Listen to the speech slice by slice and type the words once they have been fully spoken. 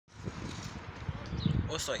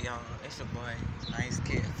What's up, y'all? It's your boy, Nice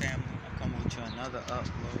Kid Family. I'm coming with you another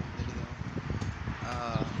upload video.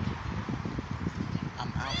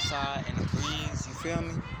 I'm outside in the breeze. You feel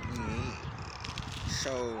me? Yeah.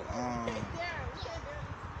 So,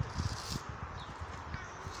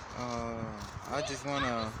 I just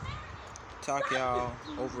wanna talk y'all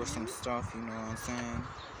over some stuff. You know what I'm saying?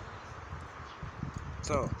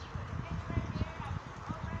 So,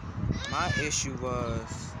 my issue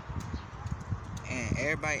was, and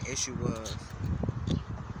everybody's issue was,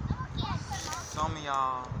 some of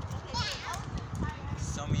y'all, you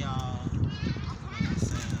know what I'm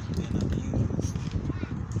saying, been abused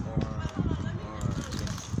or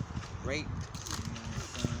been raped, you know what I'm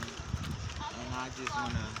saying, and I just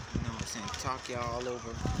wanna, you know what I'm saying, talk y'all all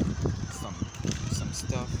over some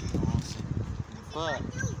stuff, you know what I'm saying, but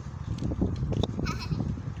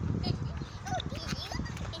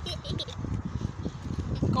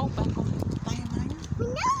go back on the thing, man.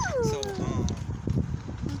 No. So,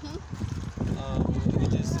 we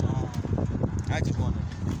just, I just want to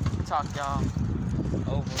talk y'all over,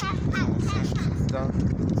 you know what I'm saying, some stuff.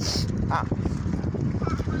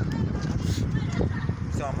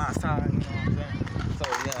 So I'm outside, you know what I'm saying. So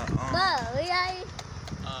yeah,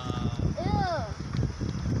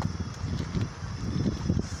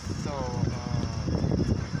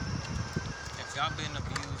 if y'all been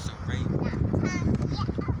abused or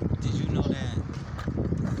raped, did you know that?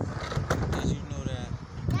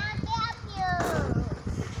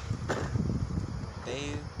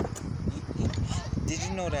 Did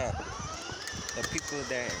you know that the people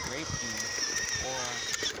that raped you or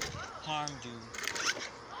harmed you,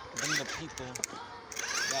 them the people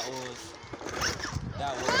that was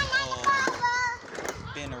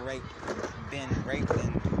been raped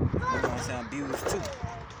and, you know what I'm saying, abused too.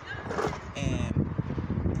 And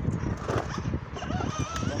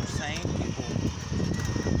them same people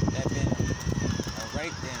that been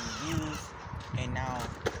raped and abused and now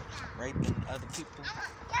raping other people,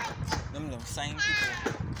 them same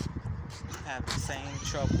people have the same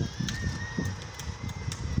trouble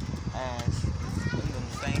as them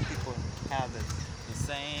same people have the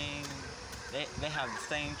same, they have the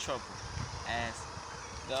same trouble as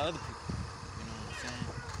the other people, you know what I'm saying?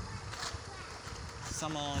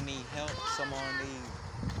 Some of them need help, some of them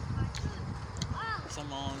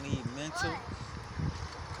need mental.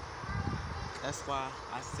 That's why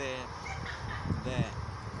I said that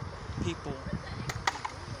people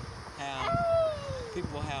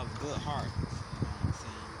have good hearts, you know what I'm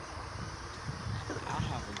saying? I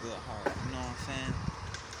have a good heart, you know what I'm saying?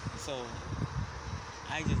 So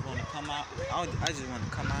I just want to come out. I just want to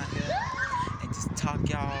come out here and just talk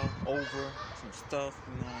y'all over some stuff,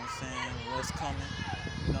 you know what I'm saying? What's coming,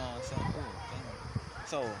 you know what I'm saying?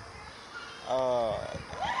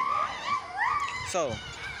 So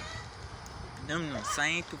them the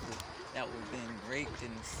same people that were being raped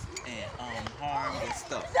and harmed and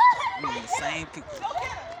stuff. The same people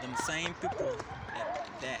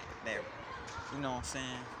that you know what I'm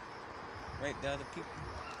saying, rape the other people.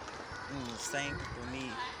 The same people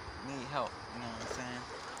need help, you know what I'm saying?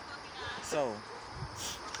 So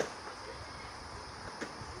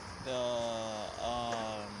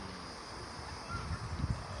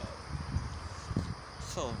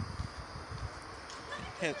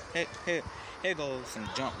here goes some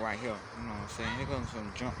junk right here, you know what I'm saying? Here goes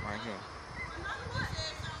some junk right here.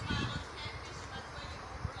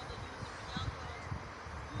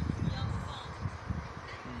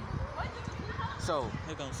 So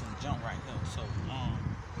here goes some junk right here.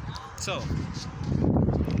 So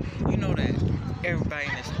you know that everybody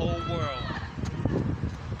in this whole world,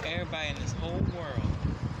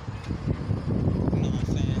 you know what I'm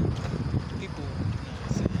saying? People, you know what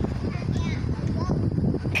I'm saying?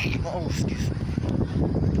 Oh, excuse me.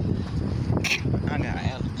 I got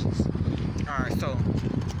allergies. Alright, so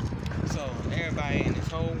everybody in this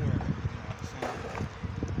whole world, you know what I'm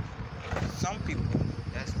saying? Some people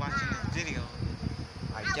that's watching this video,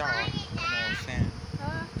 like y'all, you know what I'm saying?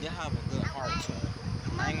 Y'all have a good heart too.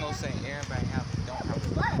 I ain't gonna say everybody don't have a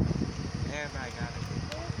good heart. Everybody got it.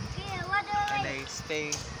 And they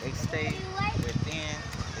stay within,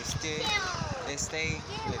 they stay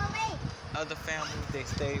with other families, they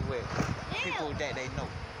stay with people that they know,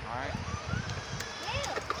 alright?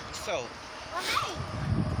 So,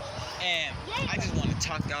 and I just want to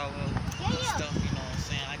talk y'all about stuff, you know what I'm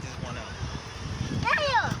saying? I just want to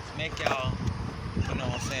make y'all, you know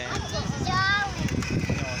what I'm saying? You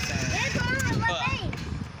know what I'm saying? But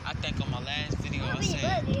I think on my last video I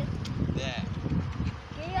said that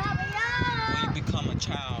when you become a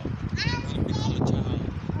child, you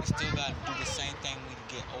still got to do the same thing when you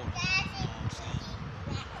get older. You know what I'm saying?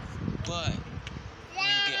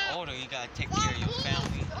 gotta take care of your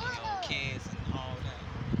family, your kids, and all that.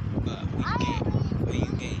 But when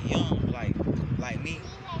you get young, like me, you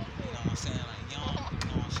know what I'm saying, like young, you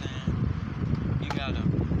know what I'm saying,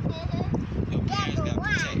 your parents gotta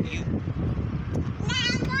protect you.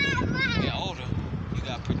 When you get older, you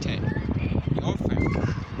gotta protect your family.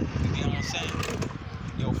 You get what I'm saying?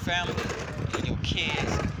 Your family and your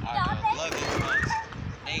kids are the loving ones.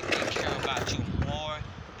 They care about you more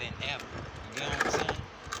than ever. You get what I'm saying?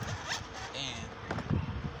 And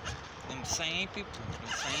them same people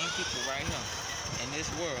right here in this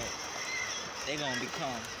world, they gonna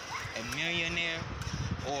become a millionaire,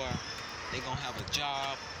 or they gonna have a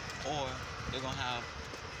job, or they gonna have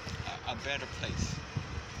a better place.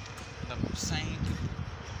 The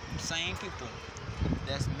same people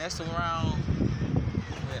that's messing around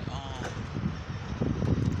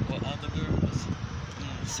with other girls,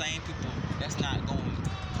 same people that's not gonna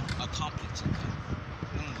accomplish it.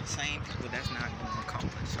 Same people that's not gonna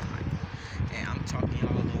accomplish something. And I'm talking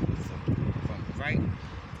all over from right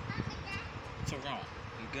to wrong.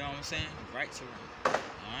 You get what I'm saying? Right to wrong.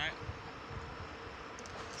 Alright?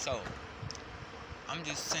 So, I'm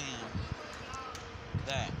just saying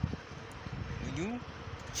that when you,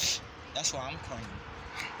 that's why I'm claiming.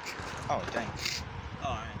 Oh, dang.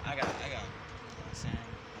 Alright, I got, you know what I'm saying?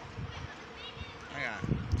 I got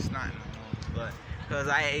snot in my nose, but, because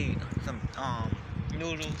I ate some,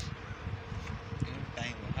 noodles.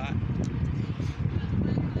 Everything was hot.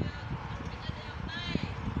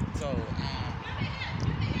 So,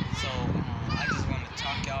 I just want to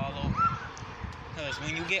talk y'all over. Because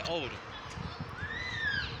when you get older,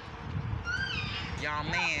 y'all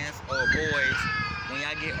mans or boys, when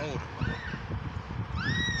y'all get older,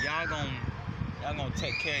 y'all gonna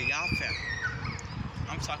take care of y'all family.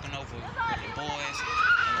 I'm talking over with the boys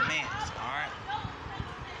and the mans, alright?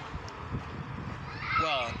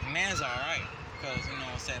 Well, the man's alright, because, you know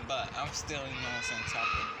what I'm saying, but I'm still, you know what I'm saying,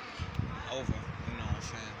 talking over, you know what I'm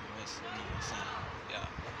saying, you know what I'm saying, yeah.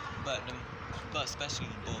 But especially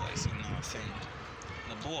the boys, you know what I'm saying,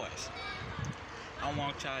 the boys. I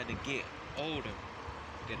want y'all to get older,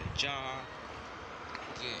 get a job,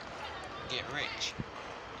 get rich.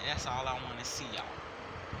 And that's all I want to see y'all.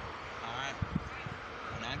 Alright?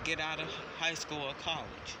 When I get out of high school or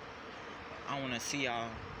college, I want to see y'all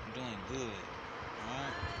doing good.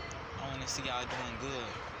 Alright? I want to see y'all doing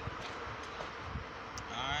good.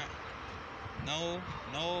 Alright?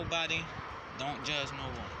 Nobody, don't judge no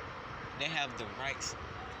one. They have the rights.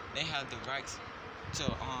 They have the rights to,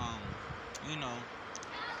 you know,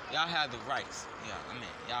 y'all have the rights. Yeah, I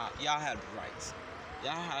mean, y'all have the rights.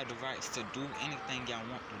 Y'all have the rights to do anything y'all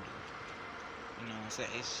want to do. You know what I'm saying?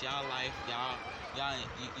 It's y'all life.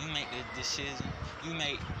 You make the decision. You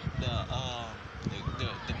make the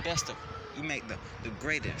best of it. You make the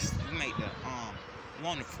greatest. You make the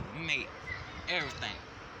wonderful. You make everything.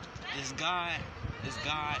 This God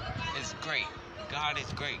is great. God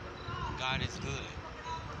is great. God is good.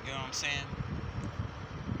 You know what I'm saying?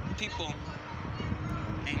 People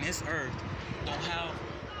in this earth don't have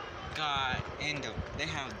God in them. They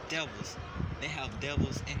have devils. They have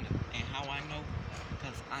devils in them. And how I know?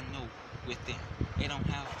 Because I know with them. They don't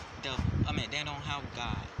have devil. They don't have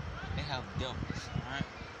God. They have devils. Alright?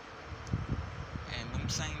 And them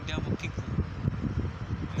same devil people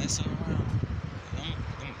messing around.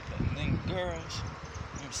 Them girls,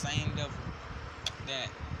 them same devil that,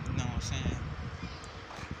 you know what I'm saying,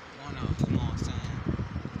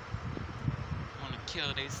 wanna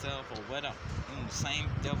kill themselves or whatever. Them same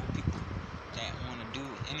devil people that wanna do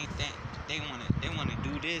anything. They wanna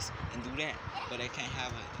do this and do that, but they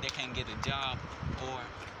can't get a job or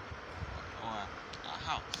a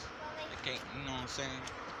house. They can't, you know what I'm saying?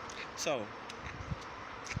 So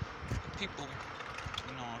people,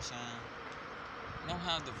 you know what I'm saying, don't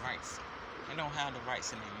have the rights. They don't have the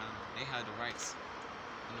rights in their mind. They have the rights,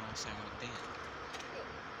 you know what I'm saying, within.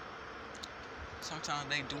 Sometimes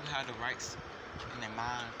they do have the rights in their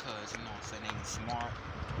mind because, you know what I'm saying, they be smart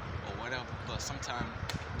or whatever. But sometimes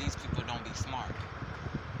these people don't be smart.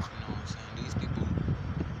 You know what I'm saying? These people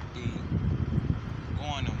be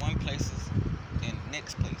going to one place and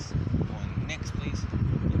next place. Going to the next place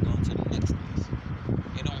and going to the next place.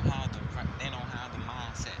 They don't have the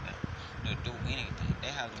mindset to do anything. They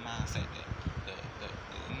have the mindset that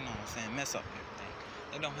you know what I'm saying, mess up everything.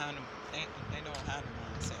 They don't have the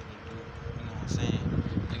mindset to do, you know what I'm saying,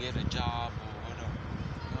 to get a job or whatever.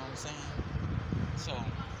 You know what I'm saying? So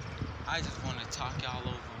I just want to talk y'all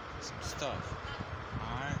over some stuff.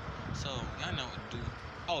 Alright? So y'all know what to do.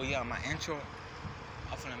 Oh yeah, my intro,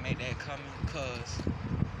 I'm finna make that coming, cause